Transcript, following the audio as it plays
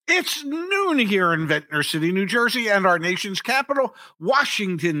It's noon here in Ventnor City, New Jersey, and our nation's capital,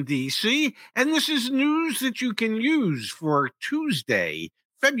 Washington, D.C., and this is news that you can use for Tuesday,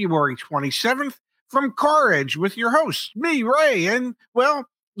 February 27th, from Car Edge with your host, me, Ray, and, well,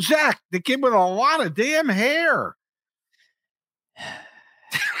 Zach, the kid with a lot of damn hair.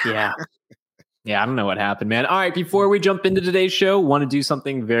 Yeah. Yeah, I don't know what happened, man. All right, before we jump into today's show, want to do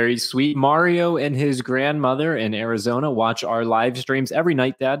something very sweet. Mario and his grandmother in Arizona watch our live streams every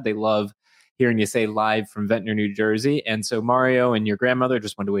night, Dad. They love hearing you say live from Ventnor, New Jersey. And so Mario and your grandmother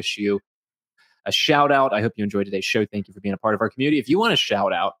just want to wish you a shout out. I hope you enjoyed today's show. Thank you for being a part of our community. If you want a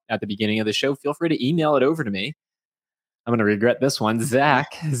shout out at the beginning of the show, feel free to email it over to me. I'm going to regret this one.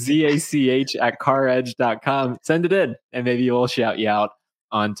 Zach, Z-A-C-H at caredge.com. Send it in and maybe we'll shout you out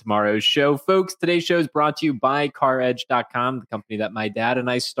on tomorrow's show. Folks, today's show is brought to you by caredge.com, the company that my dad and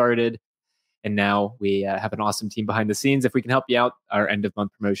I started. And now we have an awesome team behind the scenes. If we can help you out, our end of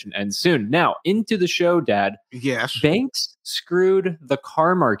month promotion ends soon. Now, into the show, Dad. Yes. Banks screwed the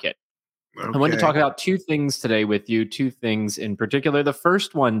car market. Okay. I want to talk about two things today with you, two things in particular. The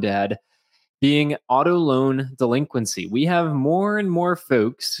first one, Dad, being auto loan delinquency. We have more and more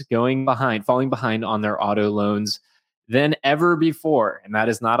folks falling behind on their auto loans than ever before. And that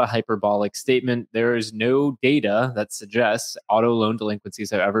is not a hyperbolic statement. There is no data that suggests auto loan delinquencies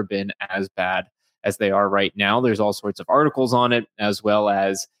have ever been as bad as they are right now. There's all sorts of articles on it, as well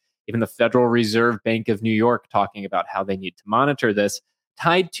as even the Federal Reserve Bank of New York talking about how they need to monitor this.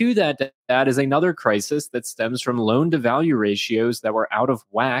 Tied to that is another crisis that stems from loan to value ratios that were out of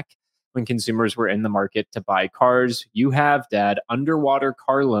whack when consumers were in the market to buy cars. You have, Dad, underwater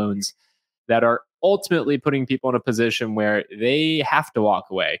car loans that are ultimately putting people in a position where they have to walk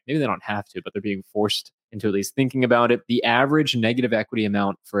away. Maybe they don't have to, but they're being forced into at least thinking about it. The average negative equity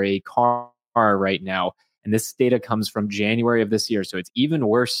amount for a car right now, and this data comes from January of this year, so it's even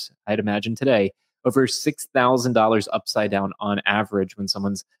worse, I'd imagine today, over $6,000 upside down on average when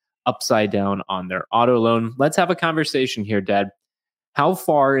someone's upside down on their auto loan. Let's have a conversation here, Dad. How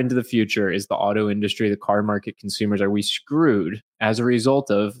far into the future is the auto industry, the car market, consumers, are we screwed as a result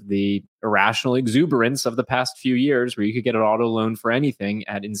of the irrational exuberance of the past few years where you could get an auto loan for anything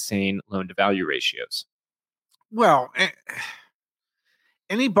at insane loan to value ratios? Well,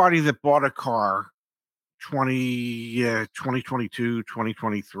 anybody that bought a car 2022,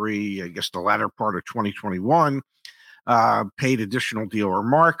 2023, I guess the latter part of 2021, paid additional dealer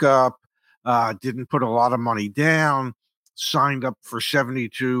markup, didn't put a lot of money down, signed up for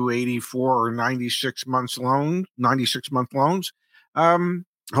 72, 84, or 96 month loans.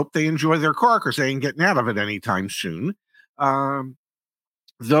 Hope they enjoy their car because they ain't getting out of it anytime soon.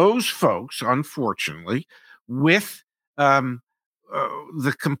 Those folks, unfortunately, with the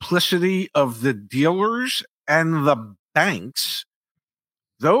complicity of the dealers and the banks,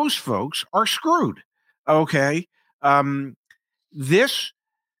 those folks are screwed. Okay. This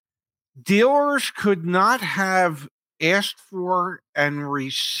dealers could not have asked for and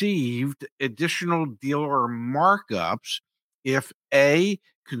received additional dealer markups if A,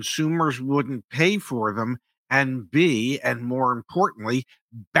 consumers wouldn't pay for them, and B, and more importantly,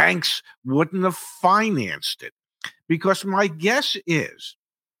 banks wouldn't have financed it. Because my guess is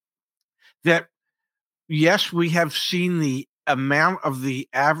that, yes, we have seen the amount of the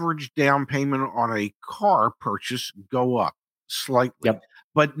average down payment on a car purchase go up slightly,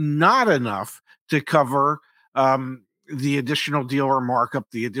 but not enough to cover the additional dealer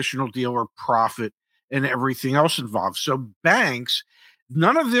markup, the additional dealer profit, and everything else involved. So banks,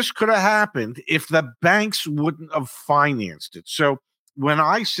 none of this could have happened if the banks wouldn't have financed it. So when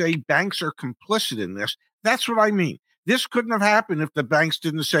I say banks are complicit in this, that's what I mean. This couldn't have happened if the banks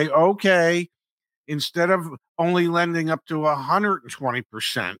didn't say, okay, instead of only lending up to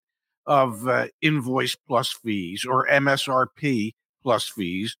 120% of invoice plus fees or MSRP plus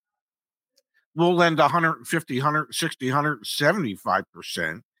fees, we'll lend 150, 160,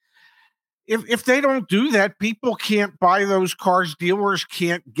 175%. If they don't do that, people can't buy those cars. Dealers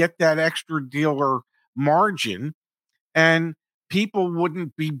can't get that extra dealer margin, and people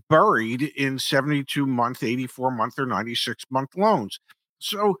wouldn't be buried in 72-month, 84-month, or 96-month loans.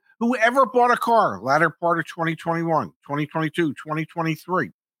 So whoever bought a car latter part of 2021, 2022, 2023,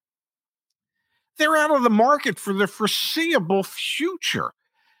 they're out of the market for the foreseeable future.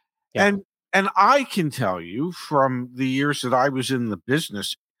 Yeah. And I can tell you from the years that I was in the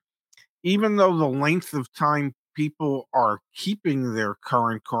business, even though the length of time people are keeping their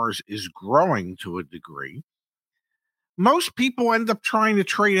current cars is growing to a degree, most people end up trying to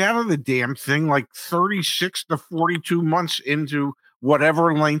trade out of the damn thing like 36 to 42 months into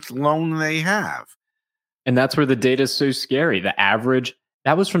whatever length loan they have. And that's where the data is so scary. The average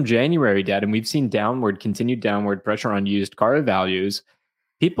That was from January, Dad, and we've seen continued downward pressure on used car values.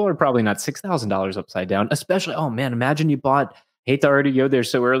 People are probably not $6,000 upside down, especially, oh man, imagine you bought, hate to already go there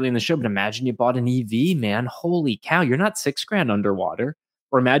so early in the show, but imagine you bought an EV, man. Holy cow, you're not 6 grand underwater.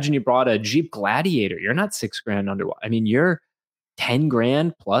 Or imagine you bought a Jeep Gladiator, you're not 6 grand underwater. I mean, you're 10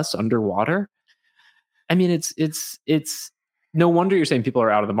 grand plus underwater. I mean, it's no wonder you're saying people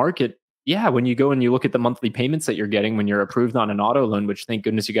are out of the market. Yeah, when you go and you look at the monthly payments that you're getting when you're approved on an auto loan, which thank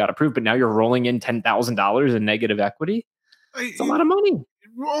goodness you got approved, but now you're rolling in $10,000 in negative equity. It's a lot of money.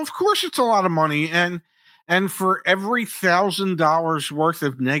 Well, of course, it's a lot of money, and for every $1,000 worth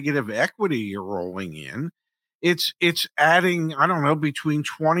of negative equity you're rolling in, it's adding, I don't know, between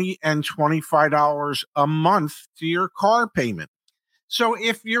 $20 and $25 a month to your car payment. So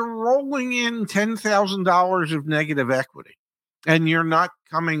if you're rolling in $10,000 of negative equity and you're not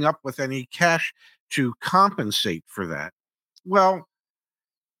coming up with any cash to compensate for that, well,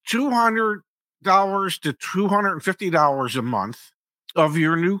 $200 to $250 a month of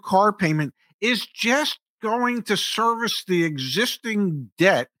your new car payment is just going to service the existing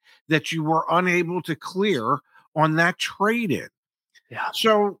debt that you were unable to clear on that trade-in. Yeah.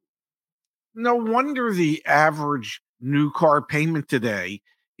 So no wonder the average new car payment today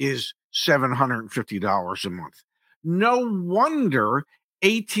is $750 a month. No wonder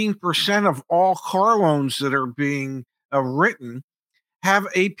 18% of all car loans that are being written have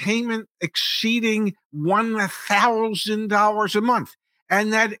a payment exceeding $1,000 a month.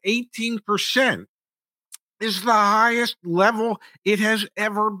 And that 18% is the highest level it has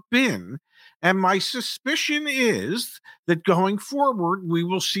ever been. And my suspicion is that going forward, we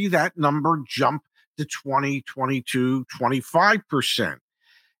will see that number jump to 20, 22, 25%.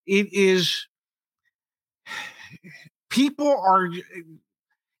 It is, people are,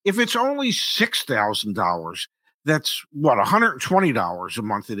 if it's only $6,000, that's what, $120 a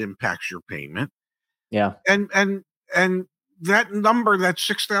month it impacts your payment. Yeah. And that number, that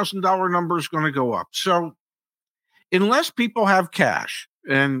 $6,000 number is going to go up. So unless people have cash,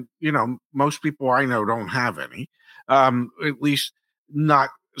 and most people I know don't have any, at least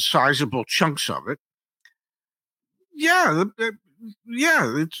not sizable chunks of it. Yeah,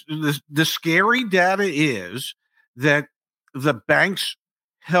 it's the scary data is that the banks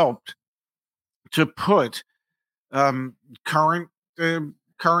helped to put current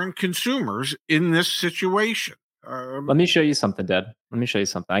consumers in this situation. Let me show you something, Dad. Let me show you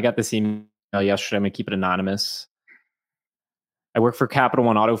something. I got this email yesterday. I'm going to keep it anonymous. I work for Capital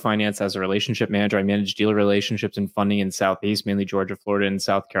One Auto Finance as a relationship manager. I manage dealer relationships and funding in Southeast, mainly Georgia, Florida, and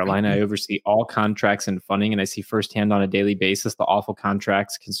South Carolina. I oversee all contracts and funding, and I see firsthand on a daily basis the awful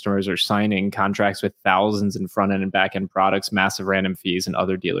contracts customers are signing, contracts with thousands in front-end and back-end products, massive random fees, and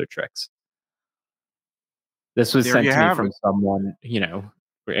other dealer tricks. This was sent to me from someone, again,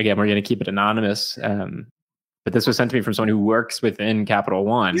 we're going to keep it anonymous, but this was sent to me from someone who works within Capital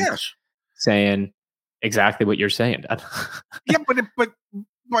One. Yes. Saying exactly what you're saying, Dad. Yeah, but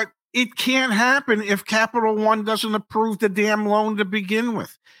it can't happen if Capital One doesn't approve the damn loan to begin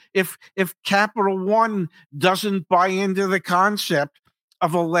with. If Capital One doesn't buy into the concept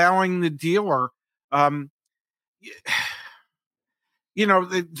of allowing the dealer, they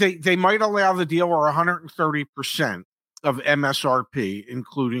might allow the dealer 130% of MSRP,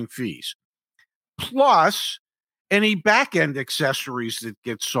 including fees, plus any back-end accessories that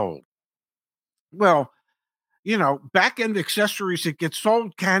get sold. Well, back-end accessories that get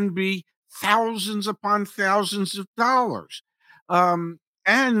sold can be thousands upon thousands of dollars. And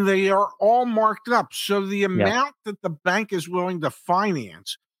they are all marked up. So the amount that the bank is willing to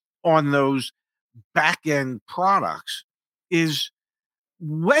finance on those back-end products is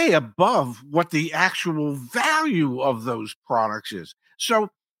way above what the actual value of those products is. So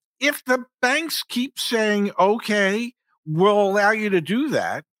if the banks keep saying, okay, we'll allow you to do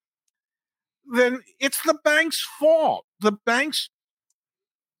that, then it's the bank's fault. The banks,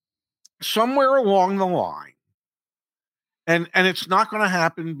 somewhere along the line, and it's not going to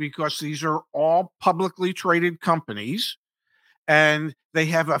happen because these are all publicly traded companies, and they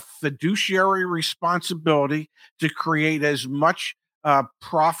have a fiduciary responsibility to create as much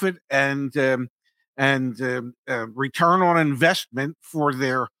profit and return on investment for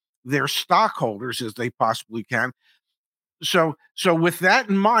their stockholders as they possibly can. So with that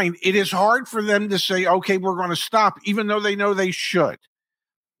in mind, it is hard for them to say, okay, we're going to stop, even though they know they should.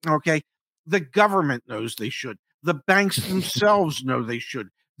 Okay. The government knows they should. The banks themselves know they should.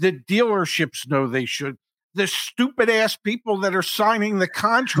 The dealerships know they should. The stupid ass people that are signing the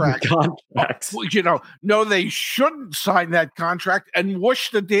contract, know they shouldn't sign that contract and wish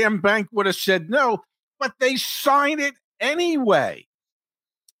the damn bank would have said no, but they sign it anyway.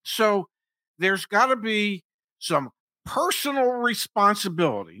 So there's got to be some personal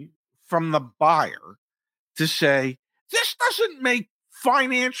responsibility from the buyer to say, this doesn't make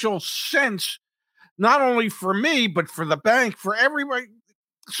financial sense, not only for me, but for the bank, for everybody.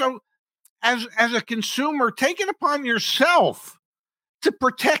 So as a consumer, take it upon yourself to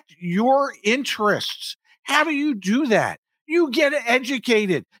protect your interests. How do you do that? You get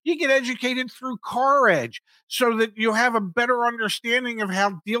educated. You get educated through CarEdge so that you have a better understanding of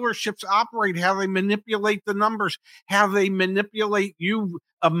how dealerships operate, how they manipulate the numbers, how they manipulate you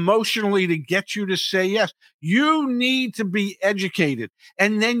emotionally to get you to say yes. You need to be educated.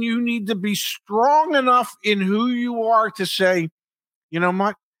 And then you need to be strong enough in who you are to say, you know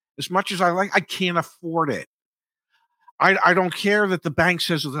what? As much as I can't afford it. I don't care that the bank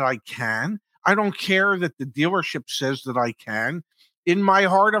says that I can. I don't care that the dealership says that I can. In my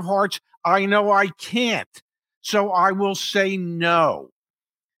heart of hearts, I know I can't. So I will say no.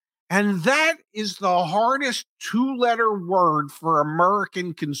 And that is the hardest two-letter word for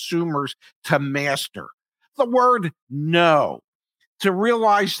American consumers to master. The word no. To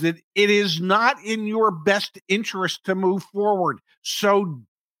realize that it is not in your best interest to move forward. So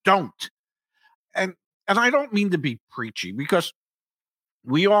don't. And I don't mean to be preachy, because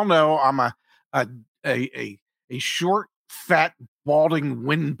we all know I'm a a a, a short, fat, balding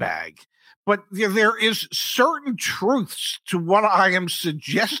windbag. But there is certain truths to what I am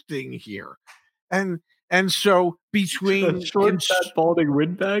suggesting here, and so between short, fat, balding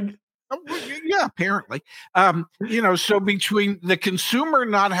windbag. Yeah, apparently, so between the consumer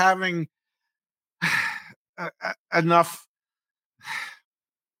not having enough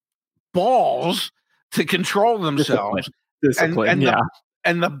balls to control themselves, Discipline, yeah.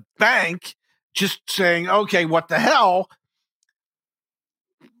 And the bank just saying, okay, what the hell?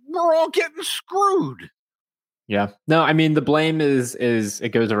 We're all getting screwed. Yeah. No, I mean, the blame is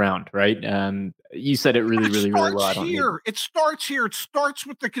it goes around, right? You said it really well. It starts here. It starts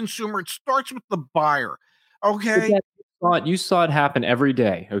with the consumer. It starts with the buyer. Okay. You saw it happen every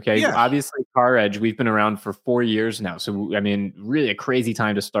day. Okay. Yes. Obviously, CarEdge, we've been around for 4 years now. So, I mean, really a crazy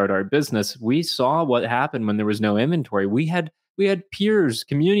time to start our business. We saw what happened when there was no inventory. We had peers,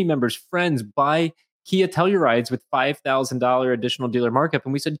 community members, friends buy Kia Tellurides with $5,000 additional dealer markup.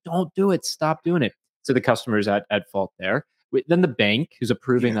 And we said, don't do it. Stop doing it. So the customer's at fault there. Then the bank who's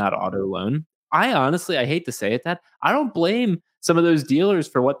approving that auto loan. I hate to say it, that I don't blame some of those dealers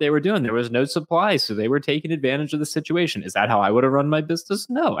for what they were doing. There was no supply, so they were taking advantage of the situation. Is that how I would have run my business?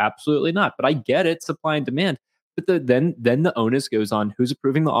 No, absolutely not. But I get it, supply and demand. But then the onus goes on who's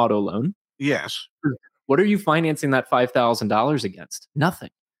approving the auto loan. Yes. What are you financing that $5,000 against? Nothing.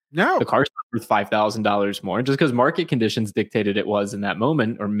 No. The car's not worth $5,000 more. Just because market conditions dictated it was in that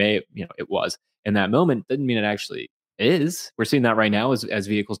moment, or it was in that moment, doesn't mean it actually is. We're seeing that right now as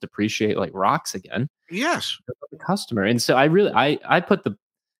vehicles depreciate like rocks again. Yes. The customer. And so I put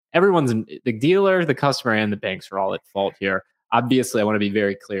everyone's the dealer, the customer, and the banks are all at fault here. Obviously, I want to be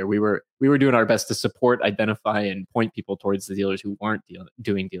very clear. We were doing our best to support, identify, and point people towards the dealers who weren't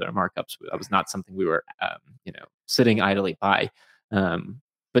doing dealer markups. That was not something we were, sitting idly by.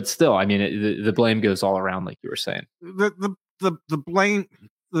 But still, I mean, the blame goes all around, like you were saying. The blame,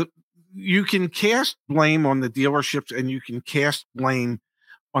 you can cast blame on the dealerships and you can cast blame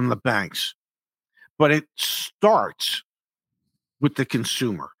on the banks, but it starts with the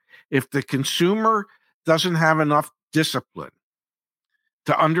consumer. If the consumer doesn't have enough discipline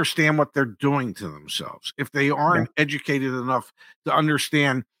to understand what they're doing to themselves, if they aren't educated enough to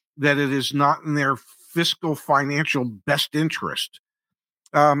understand that it is not in their fiscal financial best interest,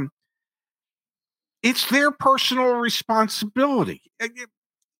 it's their personal responsibility.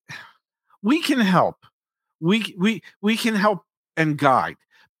 We can help. We can help and guide,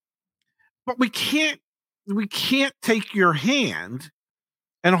 but we can't take your hand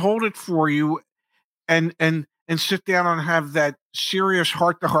and hold it for you and sit down and have that serious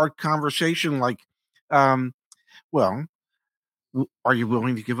heart-to-heart conversation like, well, are you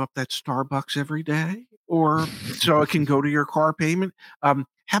willing to give up that Starbucks every day, or so it can go to your car payment?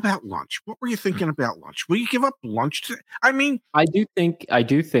 How about lunch? What were you thinking about lunch? Will you give up lunch? I mean, I do think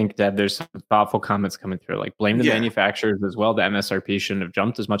that there's some thoughtful comments coming through, like blame the manufacturers as well. The MSRP shouldn't have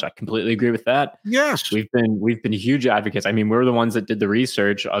jumped as much. I completely agree with that. Yes, we've been huge advocates. I mean, we're the ones that did the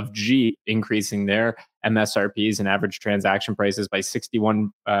research of Jeep increasing their MSRPs and average transaction prices by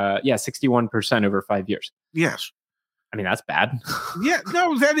 61% over 5 years. Yes. I mean, that's bad. Yeah,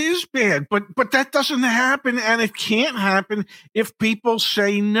 no, that is bad, but that doesn't happen, and it can't happen if people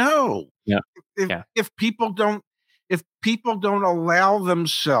say no. Yeah. If people don't allow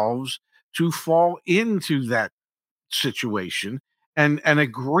themselves to fall into that situation and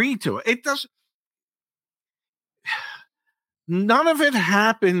agree to it. It doesn't. None of it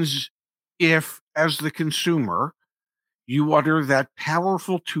happens if, as the consumer, you utter that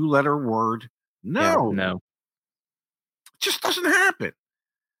powerful 2-letter word, Yeah, no. no. It just doesn't happen.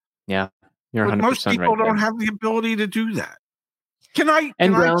 Yeah, you're But 100% most people right there. don't have the ability to do that. Can I?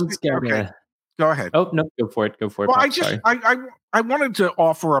 Brown's got Okay, go ahead. Oh, no, go for it. Go for it, Well, Pop. Sorry. I wanted to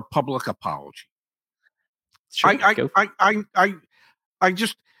offer a public apology. Sure, go for it. I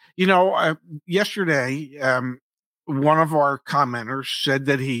just, yesterday, one of our commenters said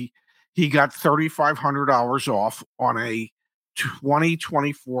that he got $3,500 off on a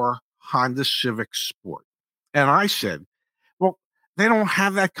 2024 Honda Civic Sport. And I said, well, they don't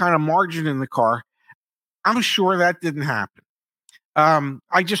have that kind of margin in the car. I'm sure that didn't happen.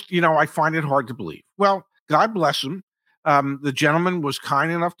 I just, I find it hard to believe. Well, God bless him. The gentleman was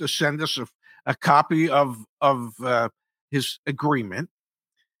kind enough to send us a copy of his agreement.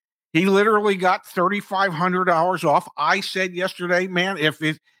 He literally got $3,500 off. I said yesterday, man, if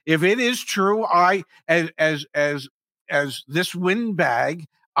it is true, I as this windbag,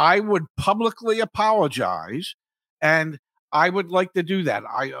 I would publicly apologize, and I would like to do that.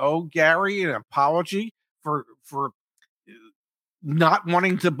 I owe Gary an apology for not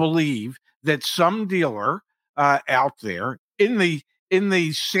wanting to believe that some dealer out there in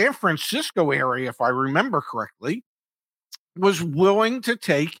the San Francisco area, if I remember correctly, was willing to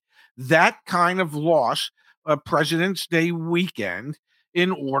take that kind of loss, President's Day weekend,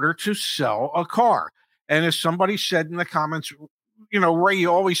 in order to sell a car. And as somebody said in the comments, Ray, you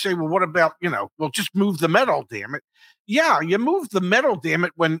always say, well, what about, well, just move the metal, damn it. Yeah, you move the metal, damn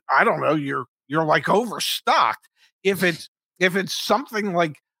it, when, I don't know, you're like overstocked. If it's something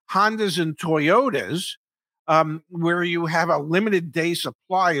like Hondas and Toyotas, where you have a limited day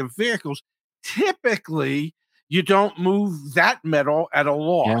supply of vehicles, typically you don't move that metal at a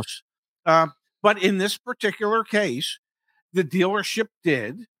loss. Yeah. But in this particular case, the dealership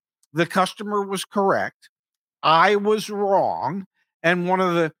did. The customer was correct. I was wrong. And one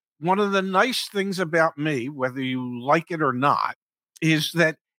of the nice things about me, whether you like it or not, is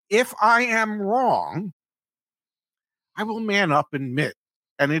that if I am wrong, I will man up and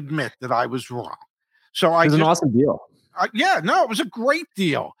admit that I was wrong. So it was an awesome deal. It was a great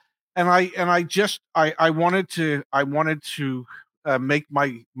deal. And I wanted to make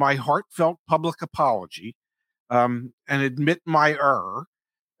my heartfelt public apology, and admit my error,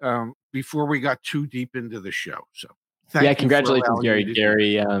 before we got too deep into the show. So thank you. Congratulations, Gary.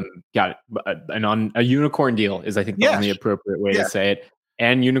 Gary got on a unicorn deal is, I think, the only appropriate way to say it.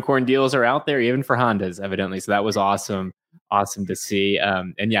 And unicorn deals are out there even for Hondas, evidently. So that was awesome. Awesome to see.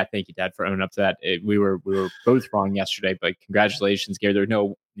 And thank you, Dad, for owning up to that. We were both wrong yesterday, but congratulations, Gary. There were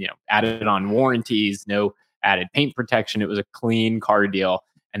no, added on warranties, no added paint protection. It was a clean car deal.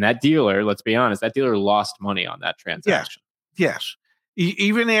 And that dealer, let's be honest, that dealer lost money on that transaction. Yes.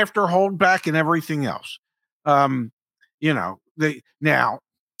 Even after holdback and everything else. That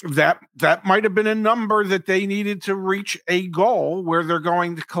might have been a number that they needed to reach a goal where they're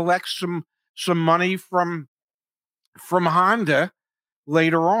going to collect some money from Honda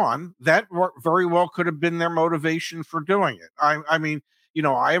later on. That very well could have been their motivation for doing it. I mean,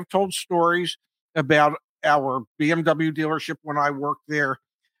 I have told stories about our BMW dealership when I worked there,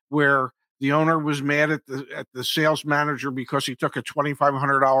 where the owner was mad at the sales manager because he took a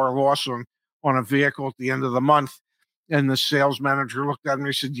 $2,500 loss on a vehicle at the end of the month. And the sales manager looked at him and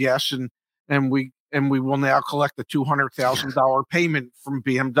he said, yes. And we will now collect a $200,000 payment from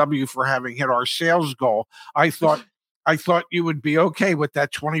BMW for having hit our sales goal. I thought you would be okay with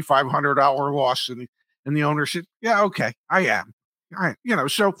that $2,500 loss. And the owner said, yeah, okay, I am.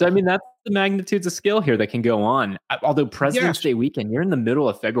 So I mean, that's the magnitudes of skill here that can go on. Although President's Day weekend, you're in the middle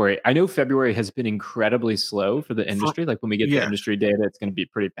of February. I know February has been incredibly slow for the industry. Like when we get the industry data, it's going to be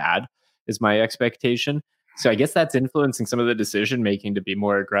pretty bad, is my expectation. So I guess that's influencing some of the decision making to be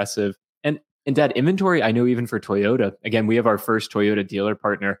more aggressive. And Dad, inventory, I know even for Toyota, again, we have our first Toyota dealer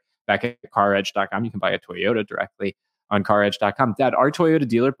partner back at CarEdge.com. You can buy a Toyota directly on CarEdge.com. Dad, our Toyota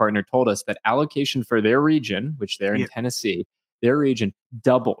dealer partner told us that allocation for their region, which they're in Tennessee, their region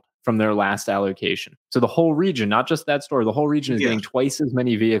doubled from their last allocation. So the whole region, not just that store, the whole region is getting twice as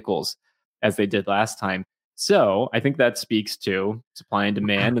many vehicles as they did last time. So I think that speaks to supply and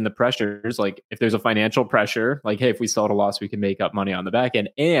demand and the pressures. Like if there's a financial pressure, like, hey, if we sell at a loss, we can make up money on the back end.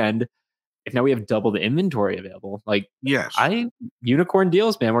 And if now we have double the inventory available, like unicorn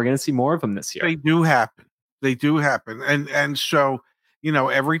deals, man, we're going to see more of them this year. They do happen. And so,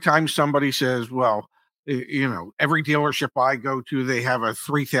 every time somebody says, well, every dealership I go to, they have a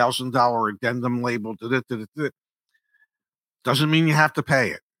 $3,000 addendum labeled. Doesn't mean you have to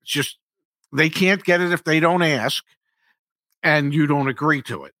pay it. It's just they can't get it if they don't ask and you don't agree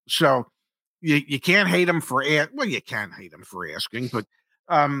to it. So you can't hate them for well, you can hate them for asking, but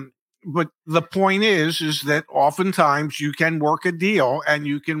the point is that oftentimes you can work a deal and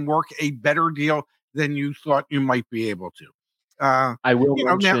you can work a better deal than you thought you might be able to. I will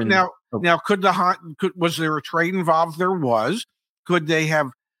mention now was there a trade involved? There was. Could they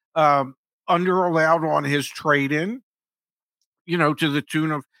have under allowed on his trade in? To the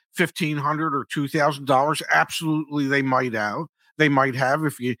tune of $1,500 or $2,000? Absolutely, they might have. They might have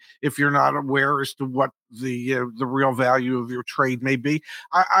if you're not aware as to what the real value of your trade may be.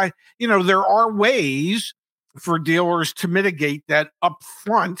 There are ways for dealers to mitigate that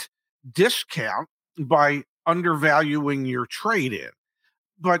upfront discount by undervaluing your trade in.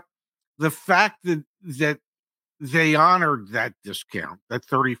 But the fact that they honored that discount, that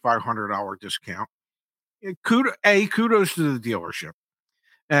 $3,500 discount, kudos to the dealership,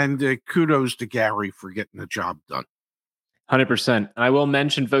 and kudos to Gary for getting the job done. 100%. And I will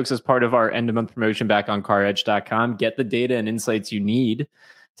mention, folks, as part of our end of month promotion back on CarEdge.com, get the data and insights you need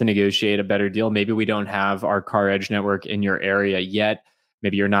to negotiate a better deal. Maybe we don't have our CarEdge network in your area yet.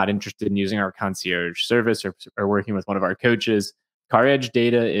 Maybe you're not interested in using our concierge service or working with one of our coaches. CarEdge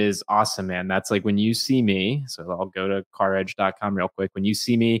data is awesome, man. That's like when you see me. So I'll go to CarEdge.com real quick. When you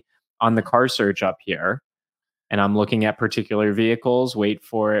see me on the car search up here, and I'm looking at particular vehicles, wait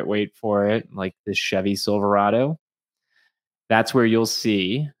for it, like this Chevy Silverado. That's where you'll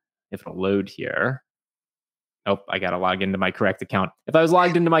see, if it'll load here. Nope, I got to log into my correct account. If I was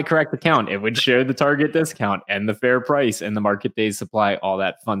logged into my correct account, it would show the target discount and the fair price and the market days supply, all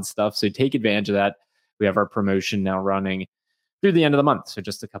that fun stuff. So take advantage of that. We have our promotion now running through the end of the month. So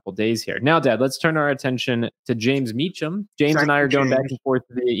just a couple days here. Now, Dad, let's turn our attention to James Meacham. James and I are going back and forth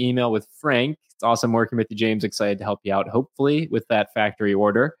via email with Frank. It's awesome working with you, James. Excited to help you out, hopefully, with that factory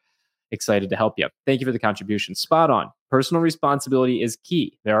order. Excited to help you. Thank you for the contribution. Spot on. Personal responsibility is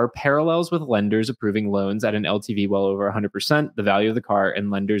key. There are parallels with lenders approving loans at an LTV well over 100%, the value of the car, and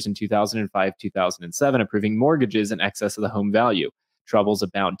lenders in 2005, 2007 approving mortgages in excess of the home value. Troubles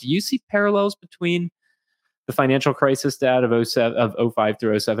abound. Do you see parallels between the financial crisis, Dad, of 05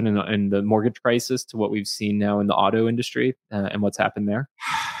 through 07 and the mortgage crisis to what we've seen now in the auto industry and what's happened there?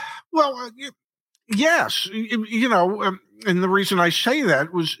 Well, yes, and the reason I say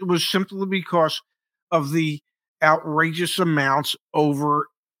that was simply because of the outrageous amounts over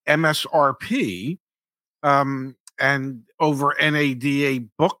MSRP and over NADA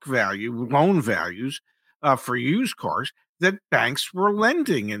book value, loan values for used cars that banks were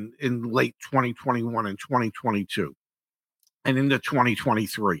lending in late 2021 and 2022 and into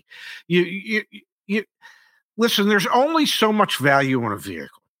 2023. You listen, there's only so much value in a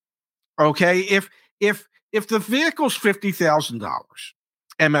vehicle. Okay, if the vehicle's $50,000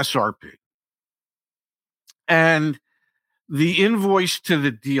 MSRP and the invoice to the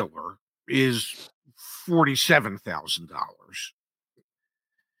dealer is $47,000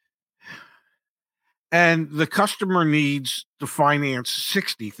 and the customer needs to finance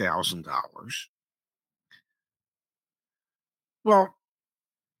 $60,000, well,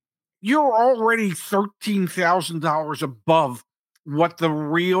 you're already $13,000 above what the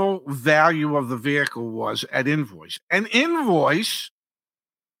real value of the vehicle was at invoice. An invoice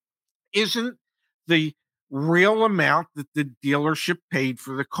isn't the real amount that the dealership paid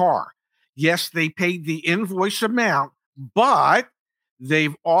for the car. Yes, they paid the invoice amount, but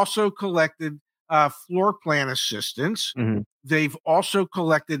they've also collected floor plan assistance. Mm-hmm. They've also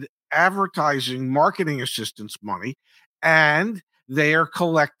collected advertising, marketing assistance money, and they are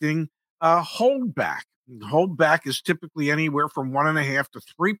collecting holdback. Holdback is typically anywhere from 1.5% to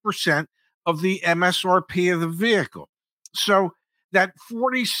 3% of the MSRP of the vehicle. So that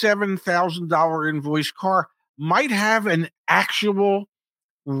 $47,000 invoice car might have an actual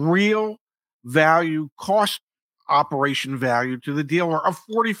real value, cost operation value to the dealer of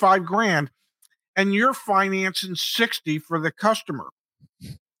 45 grand, and you're financing 60 for the customer.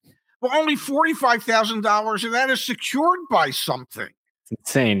 Well, only $45,000 of that is secured by something. It's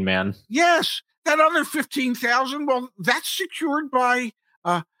insane, man. Yes. That other $15,000, well, that's secured by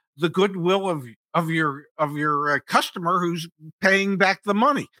the goodwill of your customer who's paying back the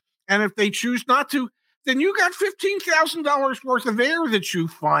money. And if they choose not to, then you got $15,000 worth of air that you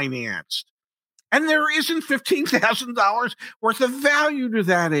financed, and there isn't $15,000 worth of value to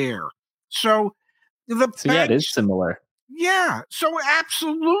that air. So yeah, it is similar. Yeah, so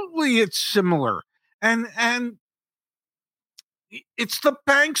absolutely, it's similar, and it's the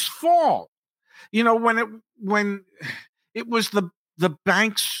bank's fault. When it was the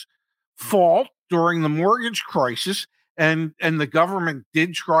bank's fault during the mortgage crisis and the government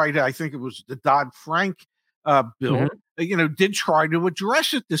did try to, I think it was the Dodd-Frank bill, did try to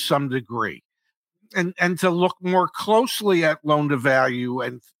address it to some degree, and to look more closely at loan to value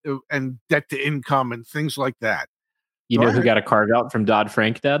and debt to income and things like that. You know who got a carve out from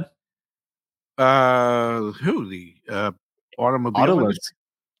Dodd-Frank, Dad? Who? The automobile auto industry? loans.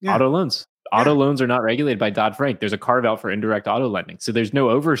 Yeah. Auto loans. Auto loans are not regulated by Dodd-Frank. There's a carve out for indirect auto lending. So there's no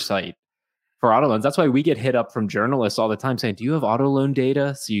oversight for auto loans. That's why we get hit up from journalists all the time saying, do you have auto loan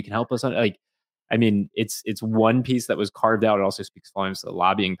data so you can help us on it's one piece that was carved out. It also speaks volumes to the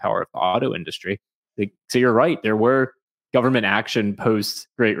lobbying power of the auto industry. So you're right. There were government action post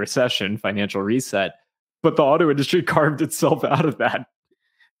Great Recession, financial reset, but the auto industry carved itself out of that.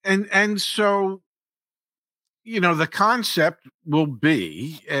 And so, the concept will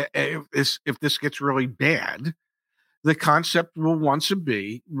be, if this gets really bad, the concept will once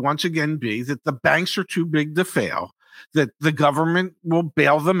again be that the banks are too big to fail, that the government will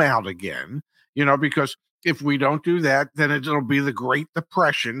bail them out again, because if we don't do that, then it'll be the Great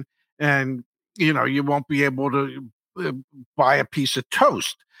Depression, and, you won't be able to buy a piece of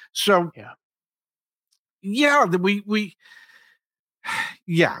toast. So, the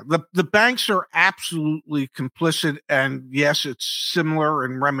banks are absolutely complicit, and yes, it's similar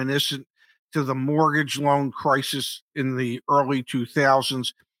and reminiscent to the mortgage loan crisis in the early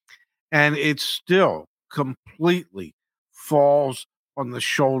 2000s, and it still completely falls on the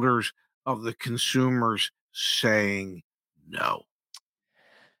shoulders of the consumers saying no.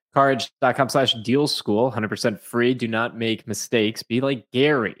 CarEdge.com/deal school, 100% free. Do not make mistakes. Be like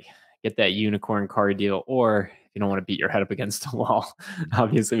Gary. Get that unicorn car deal, or if you don't want to beat your head up against a wall,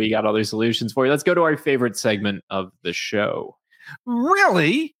 obviously we got other solutions for you. Let's go to our favorite segment of the show.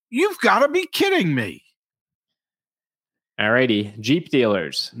 Really? You've got to be kidding me. Alrighty, Jeep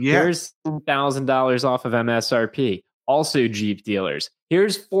dealers. Yeah. Here's $1,000 off of MSRP. Also Jeep dealers.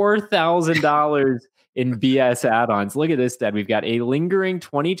 Here's $4,000 in BS add-ons. Look at this, Dad. We've got a lingering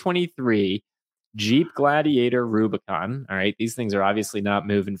 2023 Jeep Gladiator Rubicon. All right, these things are obviously not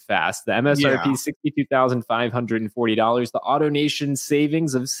moving fast. The MSRP $62,540. The AutoNation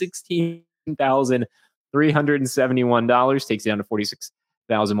savings of $16,371 takes you down to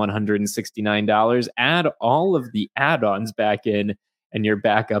 $46,169. Add all of the add-ons back in, and you're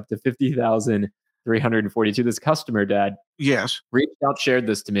back up to $50,342. This customer, Dad, reached out, shared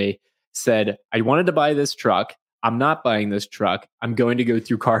this to me, said, I wanted to buy this truck. I'm not buying this truck. I'm going to go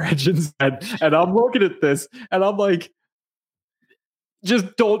through CarEdge instead. And I'm looking at this, and I'm like,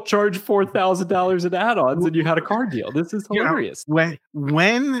 just don't charge $4,000 in add-ons, and you had a car deal. This is hilarious. When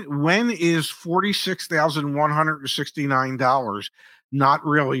is $46,169 not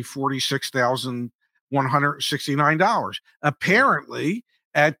really $46,169? Apparently,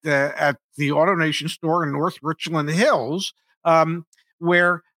 at the AutoNation store in North Richland Hills,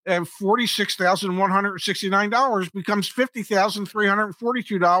 where $46,169 becomes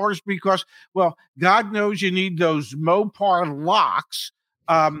 $50,342 because, well, God knows you need those Mopar locks.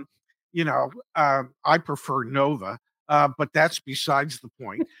 I prefer Nova, but that's besides the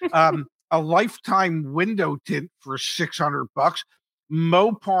point. A lifetime window tint for $600.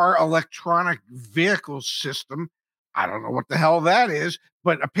 Mopar electronic vehicle system. I don't know what the hell that is,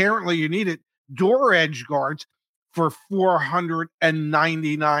 but apparently you need it. Door edge guards for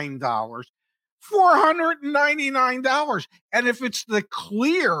 $499. $499. And if it's the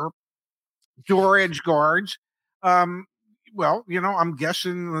clear door edge guards, I'm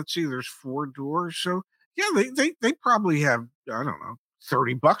guessing, let's see, there's 4 doors. So yeah, they probably have, I don't know,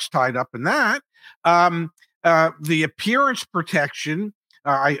 $30 tied up in that. The appearance protection,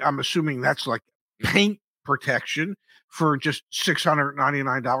 I'm assuming that's like paint protection for just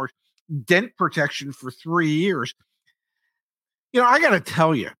 $699. Dent protection for 3 years. I got to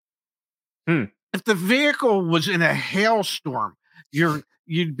tell you, if the vehicle was in a hailstorm,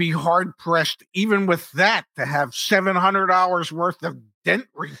 you'd be hard pressed, even with that, to have $700 worth of dent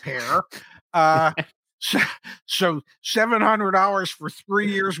repair. So $700 for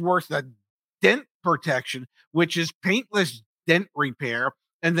 3 years worth of dent protection, which is paintless dent repair,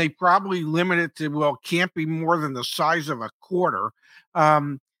 and they probably limit it to, can't be more than the size of a quarter.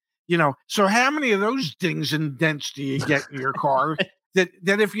 So how many of those dings and dents do you get in your car that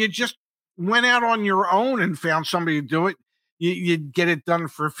if you just went out on your own and found somebody to do it, you'd get it done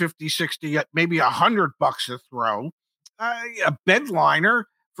for 50, 60, maybe $100 a throw. A bed liner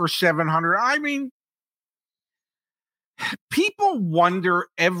for $700. I mean, people wonder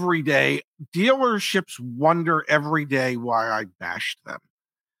every day, dealerships wonder every day why I bashed them.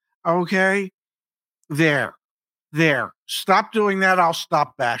 Okay? There. Stop doing that. I'll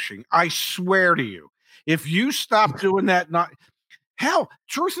stop bashing. I swear to you. If you stop doing that, hell,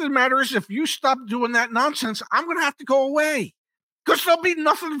 truth of the matter is, if you stop doing that nonsense, I'm going to have to go away because there'll be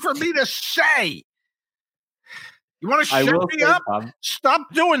nothing for me to say. You want to shut me up? Tom,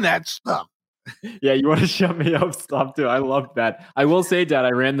 stop doing that stuff. Yeah, you want to shut me up? Stop doing. I love that. I will say, Dad, I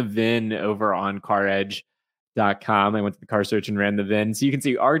ran the VIN over on CarEdge.com. I went to the car search and ran the VIN. So you can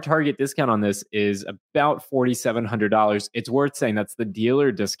see our target discount on this is about $4,700. It's worth saying that's the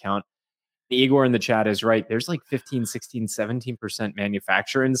dealer discount. Igor in the chat is right. There's like 15, 16, 17%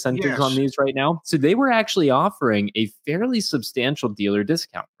 manufacturer incentives on these right now. So they were actually offering a fairly substantial dealer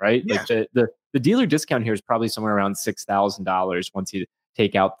discount, right? Yes. Like the dealer discount here is probably somewhere around $6,000 once you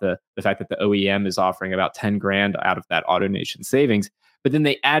take out the fact that the OEM is offering about 10 grand out of that AutoNation savings. But then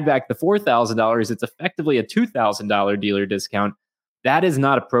they add back the $4,000. It's effectively a $2,000 dealer discount. That is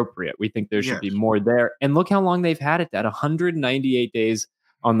not appropriate. We think there should be more there. And look how long they've had it at 198 days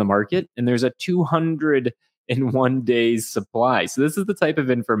on the market, and there's a 201 days supply. So this is the type of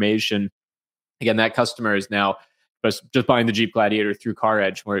information. Again, that customer is now just buying the Jeep Gladiator through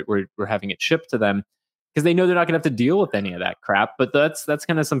CarEdge. We're having it shipped to them because they know they're not going to have to deal with any of that crap. But that's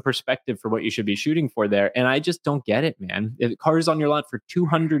kind of some perspective for what you should be shooting for there. And I just don't get it, man. If the car is on your lot for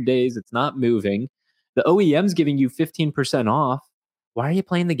 200 days, it's not moving. The OEM's giving you 15% off. Why are you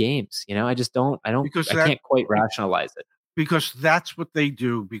playing the games? I just don't. I can't quite rationalize it. Because that's what they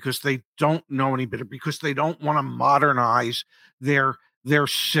do, because they don't know any better, because they don't want to modernize their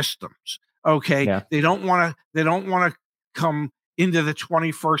systems. Okay. Yeah. They don't want to come into the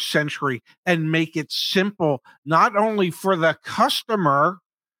 21st century and make it simple, not only for the customer,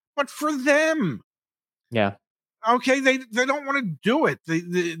 but for them. Yeah. Okay. They don't want to do it.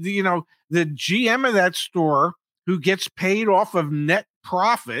 The GM of that store, who gets paid off of net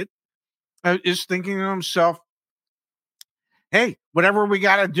profit, is thinking to himself, hey, whatever we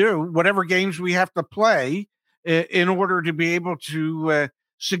got to do, whatever games we have to play in order to be able to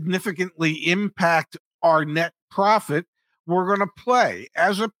significantly impact our net profit, we're going to play,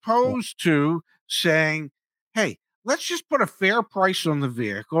 as opposed to saying, hey, let's just put a fair price on the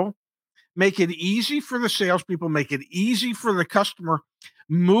vehicle, make it easy for the salespeople, make it easy for the customer,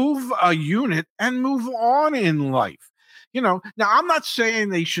 move a unit and move on in life. Now I'm not saying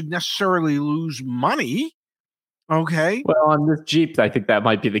they should necessarily lose money. Okay. Well, on this Jeep, I think that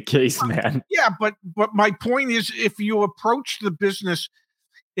might be the case, man. Yeah, but my point is, if you approach the business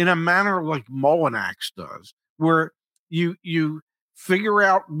in a manner like Mullinax does, where you figure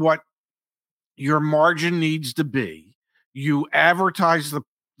out what your margin needs to be, you advertise the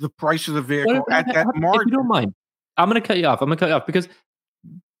price of the vehicle at that margin. If you don't mind, I'm going to cut you off. Because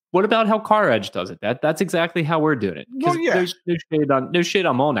what about how CarEdge does it? That's exactly how we're doing it. Well, yeah. No shade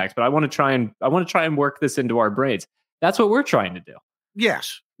on Mullinax, but I want to try and work this into our brains. That's what we're trying to do.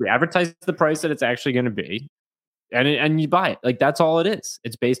 Yes. We advertise the price that it's actually going to be, and you buy it. Like, that's all it is.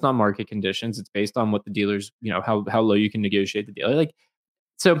 It's based on market conditions. It's based on what the dealers, how low you can negotiate the deal. Like,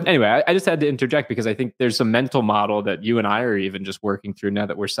 so anyway, I just had to interject because I think there's a mental model that you and I are even just working through now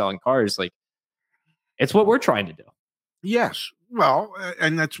that we're selling cars. Like, it's what we're trying to do. Yes. Well,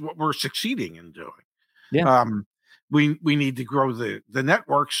 and that's what we're succeeding in doing. Yeah. We need to grow the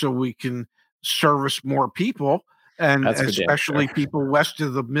network so we can service more people, and especially people west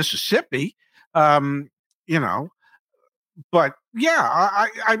of the Mississippi. But yeah,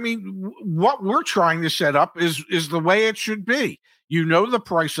 I mean, what we're trying to set up is the way it should be. The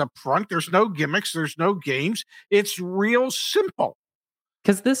price up front. There's no gimmicks. There's no games. It's real simple.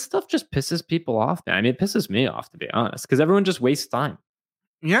 Because this stuff just pisses people off, man. I mean, it pisses me off, to be honest, because everyone just wastes time.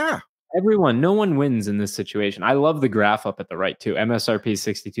 Yeah. No one wins in this situation. I love the graph up at the right, too. MSRP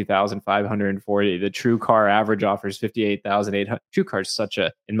 62,540. The True Car average offers 58,800. True Car is such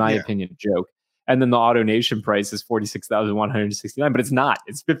a, in my opinion, joke. And then the AutoNation price is 46,169, but it's not.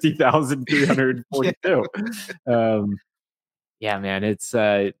 It's 50,342. Yeah, man. It's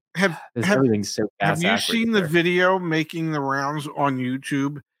everything's so fast. Have you seen the video making the rounds on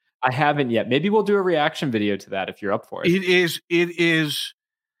YouTube? I haven't yet. Maybe we'll do a reaction video to that if you're up for it. It is.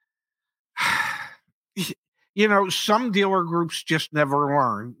 Some dealer groups just never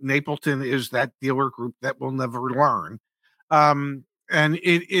learn. Napleton is that dealer group that will never learn. And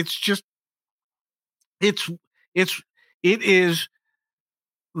it is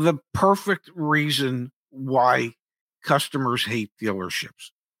the perfect reason why customers hate dealerships,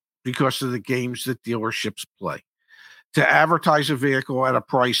 because of the games that dealerships play. To advertise a vehicle at a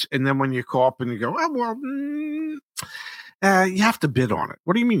price, and then when you call up and you go, you have to bid on it.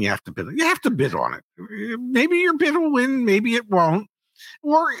 What do you mean you have to bid on it? You have to bid on it. Maybe your bid will win, maybe it won't.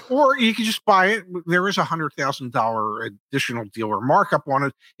 Or you can just buy it. There is $100,000 additional dealer markup on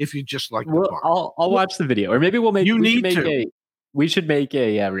it if you just like to Well, buy. I'll watch the video, or maybe You need to. we should make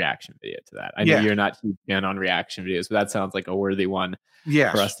a reaction video to that. I know Yes. you're not huge fan on reaction videos, but that sounds like a worthy one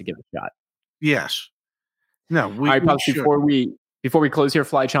Yes. for us to give a shot. Yes. No, All right, Pops, before we close here,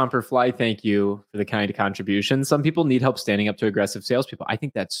 Fly Chomper Fly, thank you for the kind contribution. Some people need help standing up to aggressive salespeople. I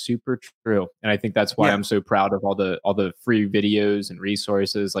think that's super true, and I think that's why I'm so proud of all the free videos and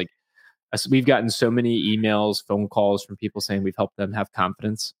resources. Like, we've gotten so many emails, phone calls from people saying we've helped them have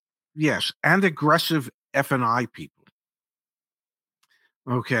confidence. Yes, and aggressive F&I people.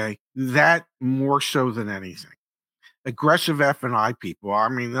 Okay, that more so than anything. Aggressive F&I people, I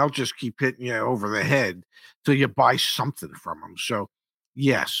mean, they'll just keep hitting you over the head till you buy something from them. So,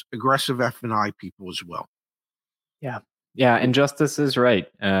 yes, aggressive F&I people as well. Yeah, and Justice is right.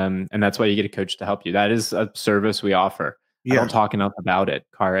 And that's why you get a coach to help you. That is a service we offer. I don't talk enough about it.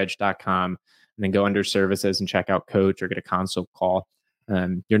 CarEdge.com, and then go under services and check out coach or get a consult call.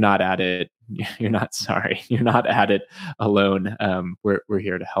 You're not at it. You're not at it alone. We're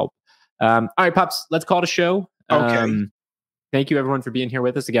here to help. All right, Pops, let's call it a show. Okay. Thank you everyone for being here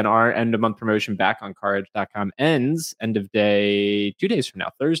with us. Again, our end of month promotion back on CarEdge.com ends end of day 2 days from now,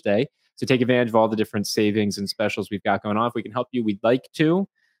 Thursday. So take advantage of all the different savings and specials we've got going on. If we can help you, we'd like to.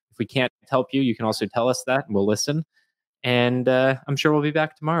 If we can't help you, you can also tell us that and we'll listen. And I'm sure we'll be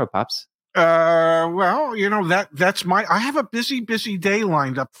back tomorrow, Pops. Well, that's I have a busy day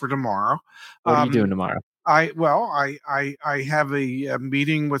lined up for tomorrow. What are you doing tomorrow? I have a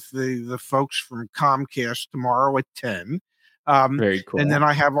meeting with the folks from Comcast tomorrow at 10. Very cool. And then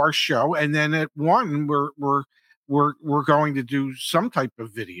I have our show, and then at 1 we're going to do some type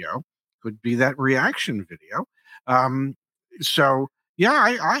of video. Could be that reaction video. So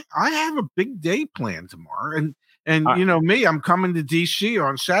yeah, I have a big day planned tomorrow, and you know me, I'm coming to DC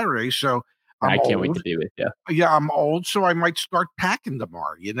on Saturday, so I can't wait to be with you. Yeah, I'm old, so I might start packing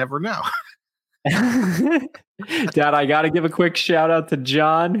tomorrow. You never know. Dad, I got to give a quick shout out to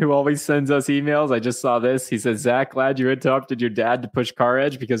John, who always sends us emails. I just saw this. He says, Zach, glad you interrupted your dad to push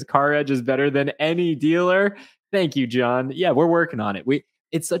CarEdge because CarEdge is better than any dealer. Thank you, John. Yeah, we're working on it.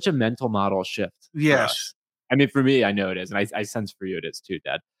 It's such a mental model shift. Yes. I mean, for me, I know it is. And I sense for you it is too,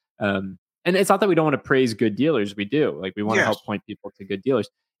 Dad. And it's not that we don't want to praise good dealers. We do. Like, we want to help point people to good dealers.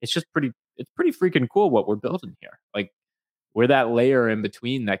 It's just pretty freaking cool what we're building here. Like, we're that layer in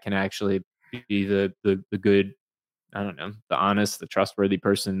between that can actually be the good, I don't know, the honest, the trustworthy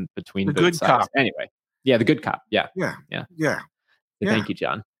person between the both good sides. cop. Anyway, yeah, the good cop. Yeah. So Thank you,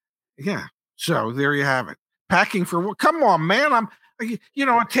 John. Yeah. So there you have it. Packing for what? Come on, man. It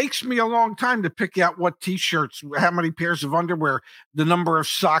takes me a long time to pick out what t-shirts, how many pairs of underwear, the number of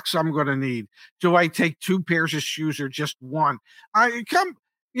socks I'm going to need. Do I take 2 pairs of shoes or just one? I don't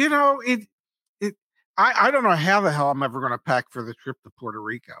know how the hell I'm ever going to pack for the trip to Puerto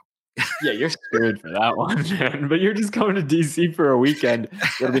Rico. Yeah, you're screwed for that one, man. But you're just going to DC for a weekend.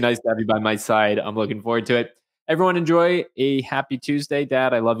 It'll be nice to have you by my side. I'm looking forward to it. Everyone enjoy a happy Tuesday.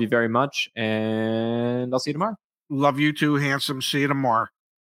 Dad, I love you very much. And I'll see you tomorrow. Love you too, handsome. See you tomorrow.